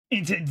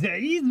In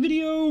today's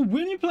video,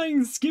 we're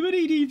playing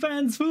Skibidi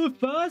Defense for the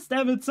first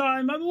ever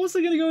time. I'm also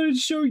going to go and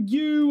show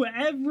you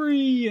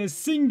every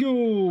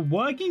single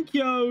working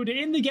code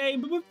in the game.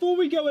 But before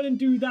we go ahead and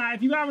do that,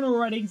 if you haven't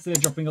already, consider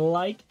dropping a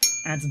like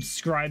and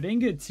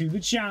subscribing to the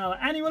channel.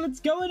 Anyway, let's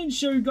go ahead and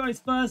show you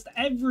guys first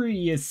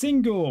every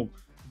single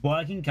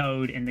working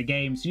code in the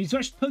game. So you just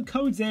actually put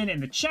codes in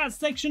the chat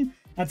section.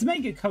 And to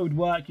make a code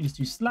work, you just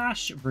do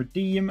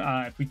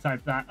 /redeem. If we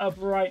type that up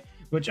right,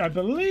 which I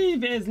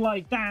believe is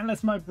like that,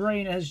 unless my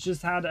brain has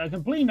just had a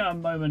complete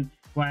moment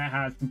where it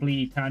has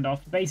completely turned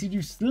off. Basically,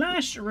 do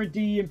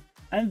 /redeem,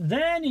 and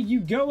then you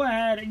go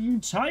ahead and you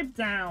type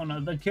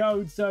down the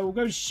code. So we'll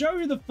go show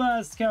you the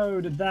first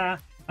code there.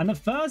 And the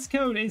first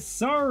code is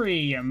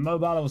sorry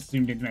mobile. Or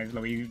zoomed into it,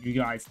 you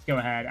guys go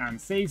ahead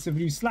and see. So if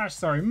we do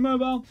 /sorry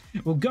mobile,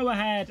 we'll go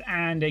ahead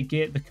and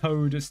get the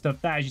code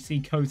stuff there. As you see,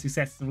 code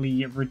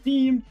successfully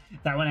redeemed.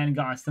 That went and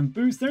got us some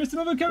boost. There are some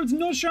other codes. I'm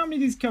not sure how many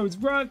of these codes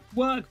work,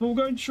 but we'll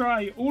go and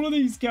try all of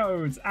these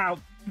codes out.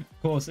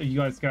 Of course, you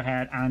guys go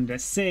ahead and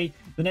see.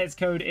 The next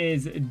code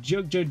is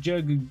jug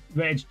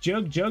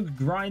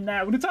grind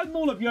there. We're gonna type them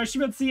all up. You guys should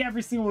be able to see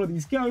every single one of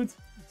these codes.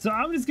 So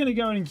I'm just going to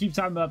go and keep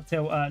time up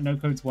till no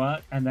codes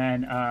work. And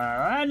then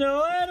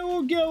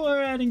we'll go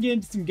ahead and get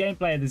into some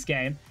gameplay of this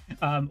game.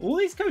 All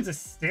these codes are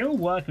still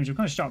working, which I'm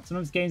kind of shocked.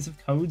 Sometimes games have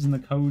codes and the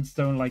codes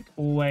don't like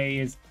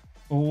always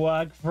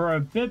work for a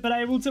bit.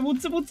 But we'll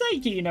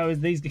take it, you know, as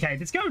these. Okay,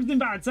 this code isn't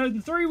bad. So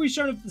the three we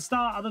showed up at the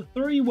start are the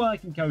three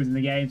working codes in the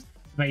games.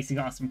 Basically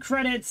got some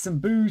credits, some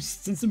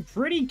boosts, and some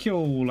pretty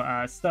cool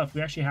stuff.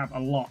 We actually have a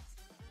lot.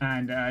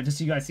 And just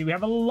so you guys see, we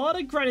have a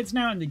lot of credits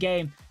now in the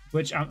game,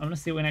 which I'm gonna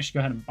see if we can actually go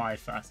ahead and buy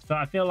first. But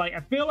I feel like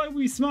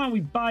we're smart. We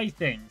buy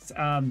things.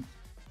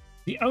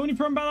 The only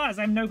problem about that is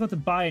I have no clue to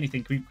buy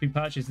anything. Can we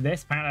purchase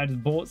this? Apparently I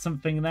just bought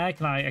something there.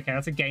 Can I? Okay,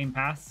 that's a game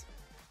pass.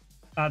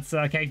 That's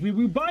okay.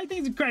 We buy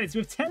things with credits. We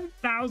have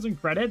 10,000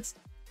 credits.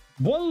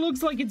 What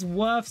looks like it's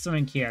worth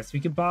something here? So we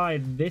could buy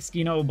this.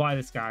 You know, we'll buy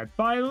this guy.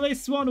 Buy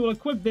this one. We'll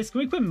equip this. Can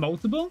we equip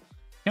multiple?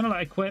 Kind of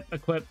like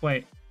equip.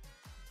 Wait.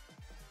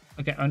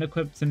 Okay,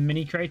 unequip to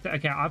mini creator.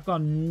 Okay, I've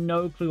got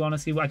no clue,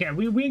 honestly. Okay,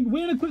 we're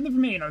gonna equip them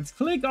from here. Let's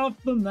click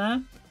off them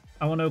there.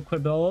 I want to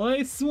equip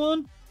this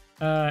one.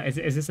 Is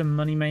this a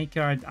money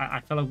maker? I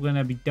feel like we're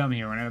gonna be dumb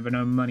here and have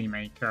no money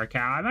maker. Okay,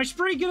 I'm actually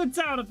pretty good at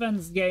tower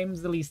defense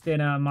games, at least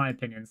in my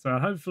opinion. So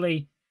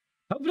hopefully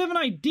I have an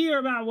idea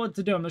about what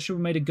to do. I'm not sure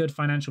we made a good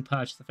financial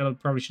purchase. I feel like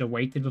we probably should have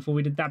waited before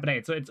we did that. But hey,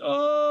 it's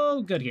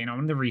all good. You know, I'm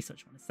in the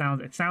research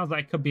one. It sounds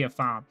like it could be a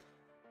farm.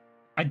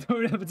 I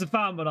don't know if it's a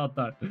farm or not,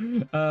 though.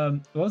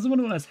 What does the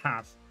one us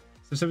have?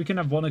 So we can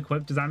have one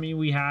equipped. Does that mean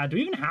we had... Do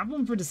we even have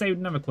one for to say we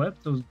didn't have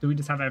equipped? Or do we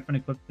just have everything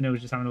equipped and it was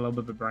just having a little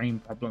bit of a brain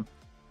problem?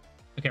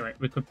 Okay, right.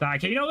 We equip that.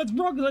 Okay, you know, let's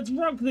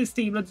rock this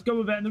team. Let's go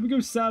with it. And then we go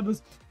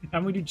servers.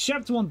 And we do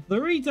chapter 1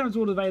 3 times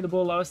all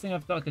available. Last thing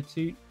I've got like a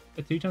two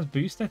times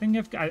boost, I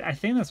think. I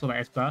think that's what that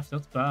is. Birthday.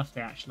 That's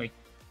birthday, actually.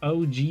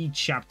 OG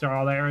chapter.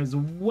 Oh, there is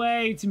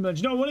way too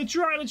much. No, let's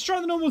try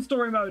the normal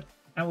story mode.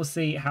 And we'll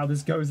see how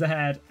this goes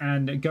ahead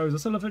and it goes. I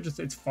also love it,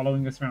 it's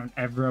following us around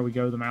everywhere we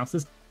go, the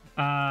mouses.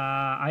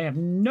 I have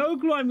no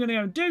clue what I'm going to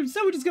go and do,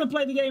 so we're just going to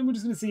play the game. We're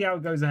just going to see how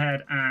it goes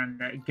ahead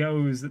and it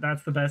goes.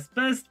 That's the best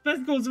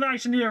course of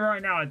action here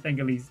right now, I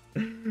think, at least.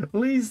 At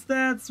least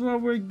that's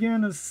what we're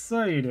going to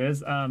say it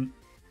is. I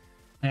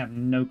have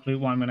no clue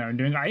what I'm going to be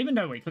doing. I even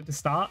know, wait, click to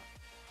start.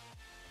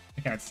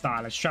 Okay, let's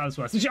start. Let's try this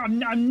one. So,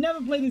 I've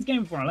never played this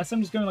game before, unless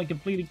I'm just going like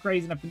completely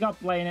crazy and I forgot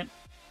playing it.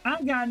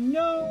 I've got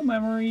no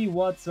memory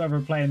whatsoever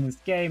playing this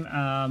game,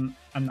 and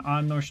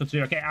I'm not sure to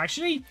do. Okay,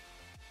 actually,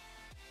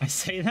 I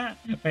say that.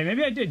 Wait,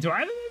 maybe I do. Do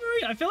I have a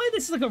memory? I feel like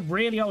this is like a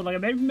really old. Like I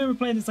maybe remember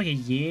playing this like a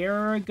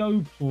year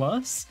ago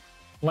plus.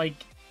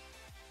 Like,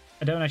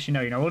 I don't actually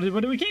know. You know, what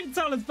do we keep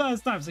telling the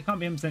first time? So I can't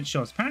be 100%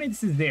 sure. So apparently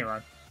this is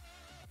 0.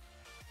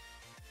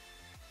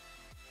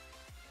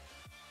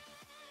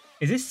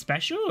 Is this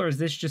special or is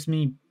this just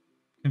me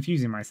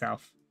confusing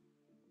myself?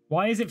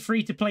 Why is it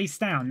free to place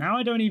down? Now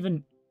I don't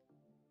even.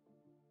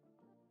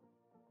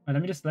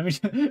 Let me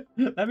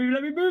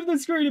move the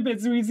screen a bit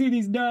so we can see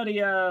these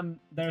nerdy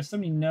there are so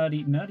many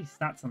nerdy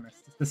stats on this,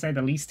 to say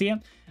the least here.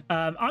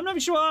 I'm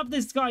not sure what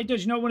this guy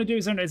does. You know what I want to do?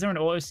 Is there an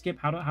auto skip?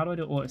 How do I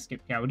do auto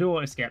skip? Yeah, we'll do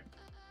auto skip.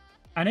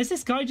 And is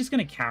this guy just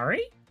gonna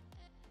carry?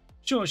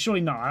 Surely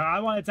not. I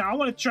want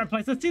to try and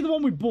place. Let's see the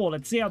one we bought.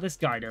 Let's see how this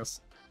guy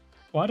does.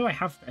 Why do I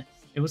have this?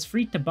 It was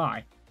free to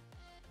buy.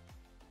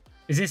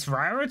 Is this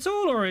rare at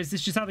all, or is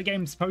this just how the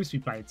game's supposed to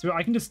be played? So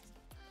I can just.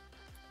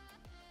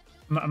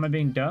 Am I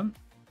being dumb?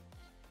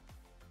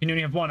 You can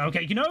only have one.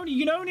 Okay, you can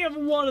only have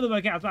one of them.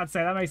 Okay, I was about to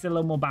say that makes it a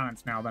little more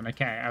balanced now. Then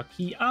okay,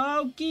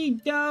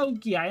 okie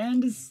dokie. I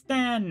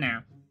understand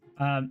now.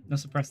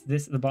 Also press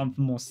this at the bottom for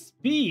more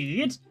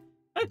speed.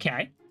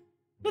 Okay,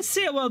 let's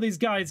see how well these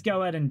guys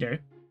go ahead and do.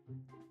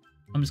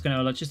 Let's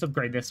just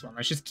upgrade this one.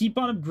 Let's just keep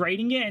on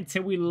upgrading it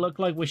until we look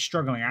like we're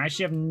struggling. I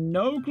actually have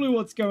no clue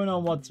what's going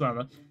on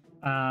whatsoever.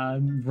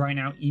 Right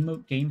now,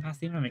 emote game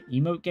pass. Even have an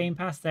emote game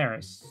pass. There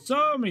are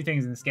so many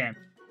things in this game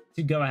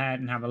to go ahead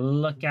and have a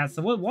look at.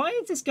 So why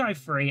is this guy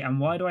free and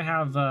why do I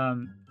have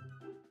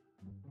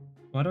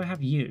Why do I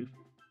have you?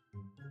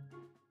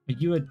 Are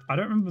you a... I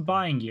don't remember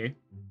buying you.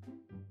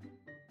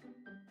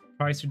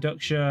 Price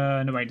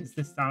reduction. No, wait, is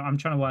this... I'm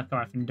trying to work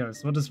out if it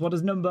does. What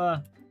does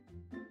number...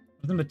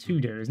 What does number 2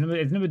 do? Does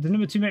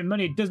number 2 make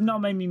money? It does not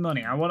make me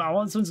money. I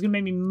want someone's going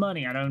to make me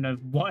money. I don't know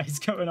what is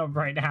going on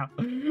right now.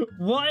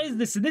 What is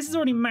this? So this is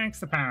already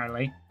maxed,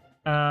 apparently.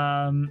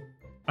 I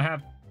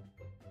have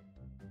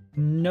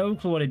no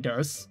clue what it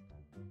does.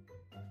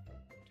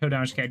 Total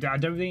damage. Okay, I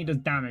don't think it does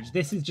damage.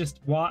 This is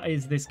just... What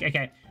is this?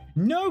 Okay.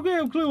 No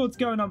clue what's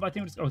going on, but I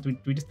think we'll just... Oh, do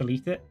we just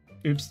delete it?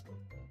 Oops.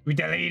 We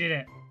deleted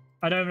it.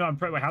 I don't know.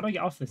 Wait, how do I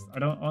get off this?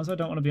 Honestly, I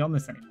don't want to be on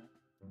this anymore.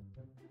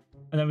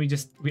 And then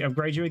we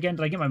upgrade you again.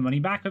 Did I get my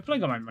money back? Hopefully I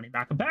got my money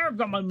back. I better have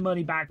got my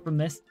money back from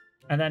this.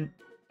 And then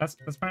that's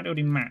apparently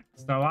already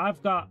maxed. So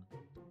I've got...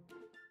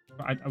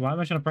 why am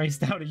I trying to place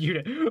down a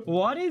unit?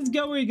 What is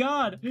going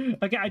on?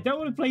 Okay, I don't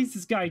want to place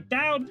this guy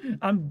down.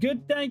 I'm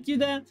good, thank you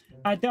there.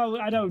 I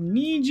don't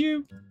need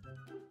you.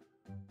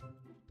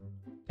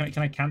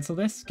 Can I cancel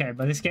this? Okay,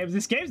 but this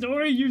game's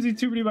already using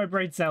too many of my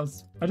brain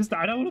cells. I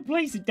don't want to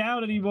place it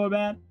down anymore,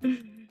 man.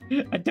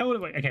 I don't want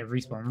to wait. Okay,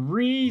 respawn.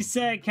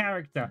 Reset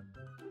character.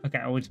 Okay,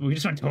 we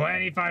just went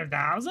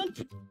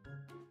 25,000?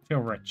 Feel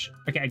rich.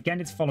 Okay, again,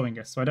 it's following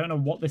us, so I don't know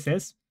what this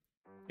is.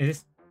 Is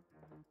this...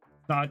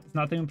 It's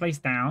not being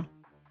placed down.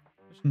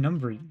 Which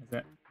number even is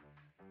it?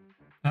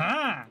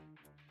 Ah!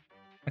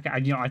 Okay, I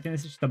think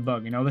this is just a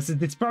bug, you know?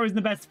 This probably isn't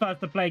the best first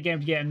to play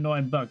game to get an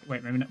annoying bug.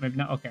 Wait, maybe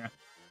not. Okay.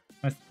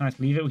 Nice,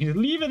 leave it. We can just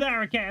leave it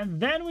there, okay? And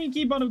then we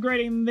keep on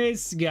upgrading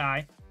this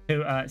guy,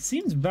 who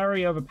seems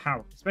very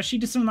overpowered, especially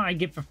just something that I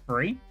get for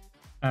free.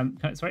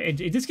 Sorry,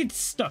 it just gets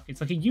stuck.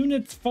 It's like a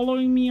unit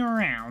following me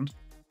around.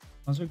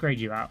 Let's upgrade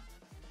you out.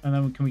 And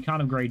then we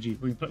can't upgrade you.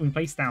 We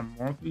place down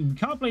more. We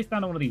can't place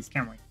down one of these,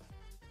 can we?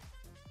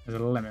 There's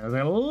a limit. There's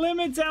a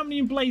limit to how many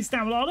you can place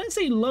down. Well, I don't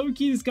say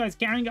low-key this guy's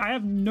carrying. I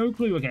have no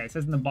clue. Okay, it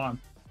says in the bottom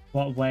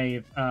what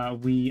wave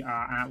we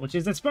are at, which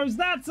is, I suppose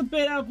that's a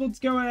bit helpful. Let's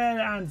go ahead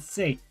and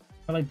see.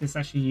 I feel like this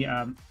actually,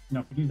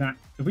 no,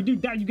 if we do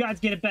that, you guys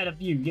get a better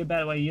view. You get a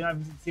better way. You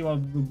don't see what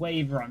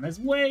wave we're on. There's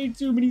way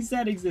too many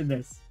settings in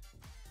this.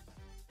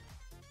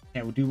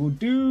 Okay, we'll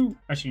do.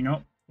 Actually,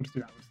 no. We'll just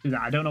do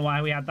that. I don't know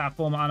why we had that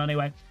format on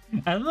anyway.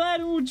 And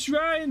then we'll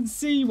try and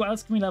see what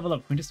else can we level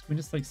up. Can we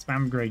just like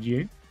spam grade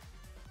you?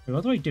 Wait,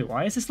 what do I do?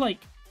 Why is this like...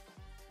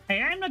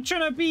 Hey, I'm not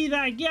trying to be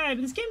that guy,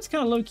 but this game's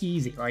kind of low-key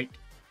easy. Like,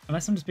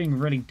 unless I'm just being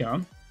really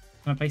dumb.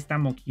 Can I place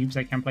down more cubes?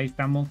 I can place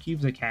down more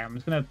cubes. Okay, I'm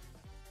just gonna...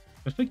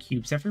 Just put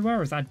cubes everywhere,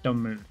 or is that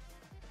dumb move?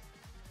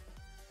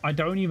 I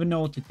don't even know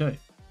what to do.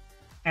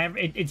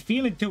 It's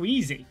feeling too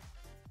easy.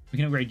 We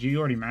can upgrade you,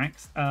 already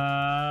maxed.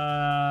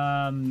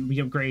 We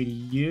upgrade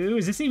you.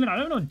 Is this even... I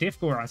don't know what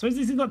difficult we're on. So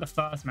this is like the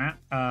first map.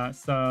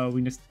 So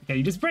we just... Okay,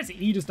 you just press it.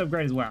 You just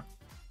upgrade as well.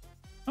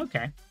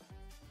 Okay.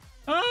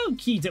 Oh,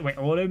 keys. Wait,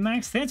 auto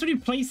max? That's when you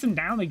place them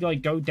down, they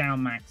like go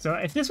down max. So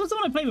if this was the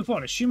one I played before,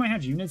 I assume I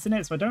have units in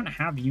it. So I don't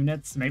have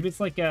units. Maybe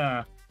it's like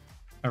a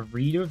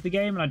redo of the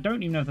game, and I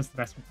don't even know if that's the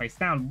best one to place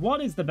down.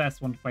 What is the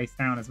best one to place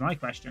down is my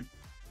question.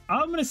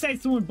 I'm going to say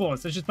it's the one board.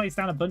 So let's just place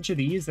down a bunch of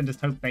these and just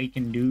hope they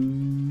can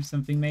do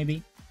something,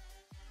 maybe.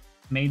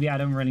 Maybe I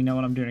don't really know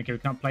what I'm doing. Okay, we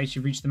can't place.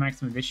 You reach the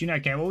maximum of this unit.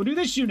 Okay, well, we'll do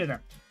this unit then.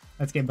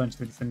 Let's get a bunch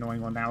of this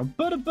annoying one now.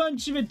 Put a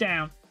bunch of it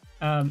down.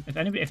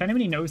 If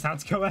anybody knows how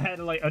to go ahead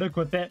and like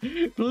unequip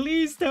it,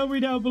 please tell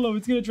me down below.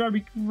 It's going to drive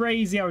me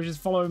crazy. I was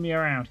just following me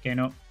around. Okay,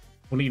 no.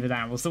 We'll leave it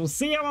down. We'll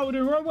see how I would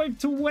do. We're on wave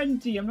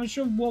 20. I'm not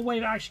sure what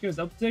wave it actually goes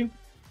up to.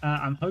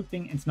 I'm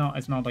hoping it's not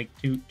like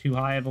too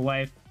high of a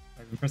wave.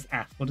 Right, press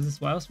F. What is this?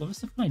 What other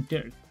stuff can I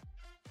do?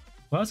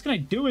 What else can I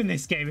do in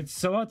this game? It's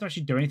so hard to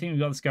actually do anything. We've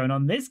got this going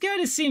on. This guy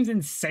just seems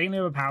insanely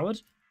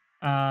overpowered.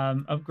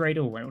 Upgrade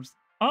or wait.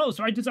 Oh,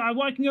 so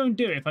what I can go and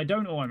do if I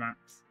don't auto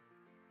max.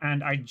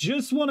 And I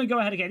just want to go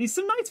ahead and get these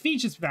some nice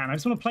features for that. And I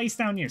just want to place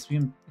down you. So we're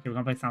going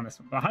to place down this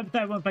one. But hypothetically,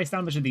 I want to place down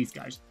a bunch of these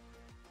guys.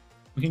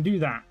 We can do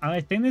that. And I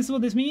think this is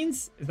what this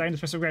means. Is that I can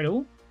just press upgrade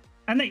all?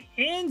 And they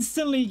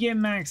instantly get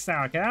maxed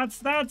out. Okay,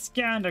 that's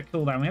kind of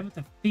cool. Then we have up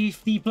to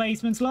 50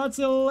 placement slots.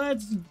 So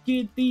let's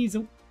get these.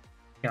 Okay,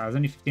 there's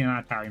only 15 on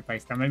that tower in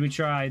place down. Maybe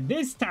try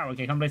this tower.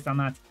 Okay, can't place down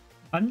that.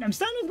 I'm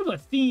starting to put a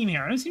theme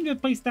here. I don't seem to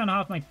have placed down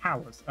half my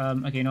towers.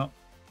 Okay, no.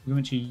 We're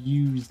going to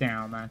use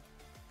down, man.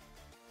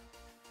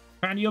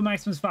 Apparently your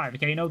maximum is 5.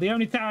 Okay, the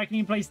only tower I can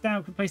even place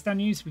down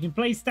you. So we can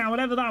place down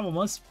whatever that one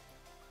was.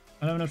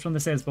 I don't know which one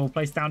this is, but we'll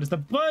place down just a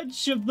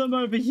bunch of them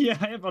over here.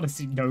 I have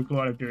honestly no clue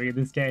what I'm doing in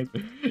this game.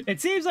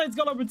 It seems like it's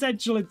got a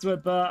potential into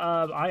it,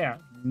 but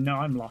no,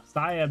 I'm lost.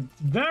 I am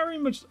very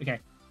much... Okay.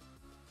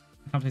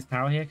 Can I place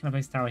tower here? Can I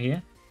place tower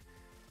here?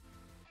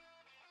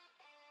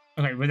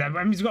 Okay, do we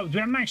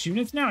have max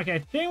units now? Okay, I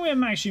think we have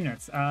max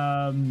units.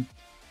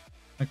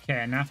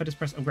 Okay, now if I just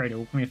press upgrade,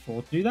 can we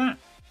afford to do that?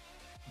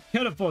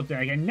 Could afford to.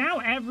 Okay, now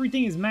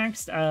everything is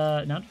maxed.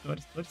 Now do I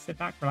just sit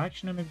back,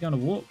 relax, and maybe go on a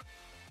walk?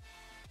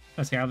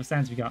 Let's see how the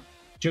stands we got.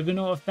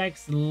 Juggernaut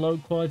effects, low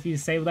quality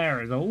disabled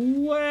errors.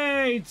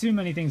 Way too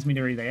many things for me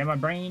to read there. Yeah, my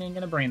brain ain't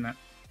gonna brain that.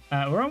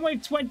 We're on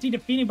wave 20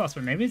 defeating boss,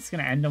 but maybe it's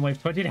gonna end on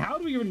wave 20. How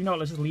do we already know?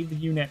 Let's just leave the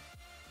unit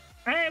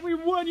Hey, we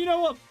won. You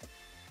know what?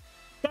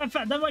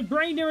 That my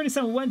brain during this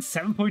went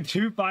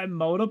 7.25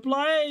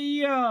 multiplier.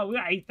 Yeah, we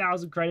got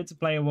 8,000 credits to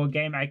play one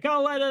game. I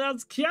can't lie,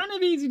 that's kind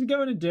of easy to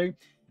go in and do.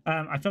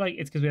 I feel like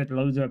it's because we had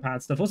loads of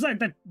pad stuff. Also,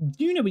 that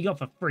unit we got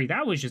for free,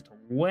 that was just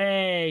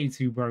way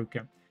too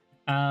broken.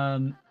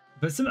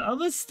 But some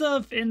other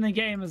stuff in the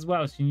game as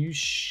well. So you can use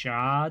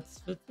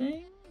shards for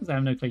things. I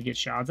have no clue you get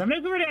shards. I have no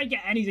clue really I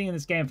get anything in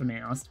this game, for me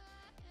honest.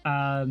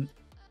 Why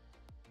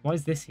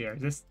is this here?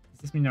 Does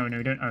this mean no,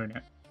 we don't own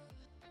it?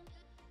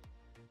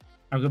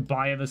 I could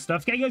buy other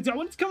stuff. Okay, guys, I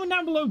want to comment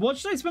down below. What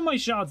should I spend my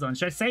shards on?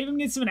 Should I save them and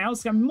get something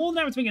else? I'm more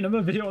than happy to make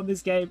another video on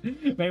this game.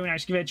 Maybe we can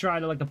actually give it a try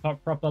to like a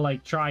proper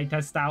like try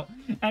test out.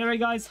 Anyway,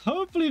 guys,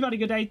 hopefully you've had a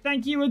good day.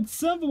 Thank you and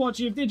so for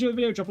watching. If you did enjoy the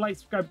video, drop a like,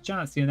 subscribe to the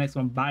channel. See you in the next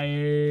one.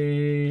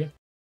 Bye.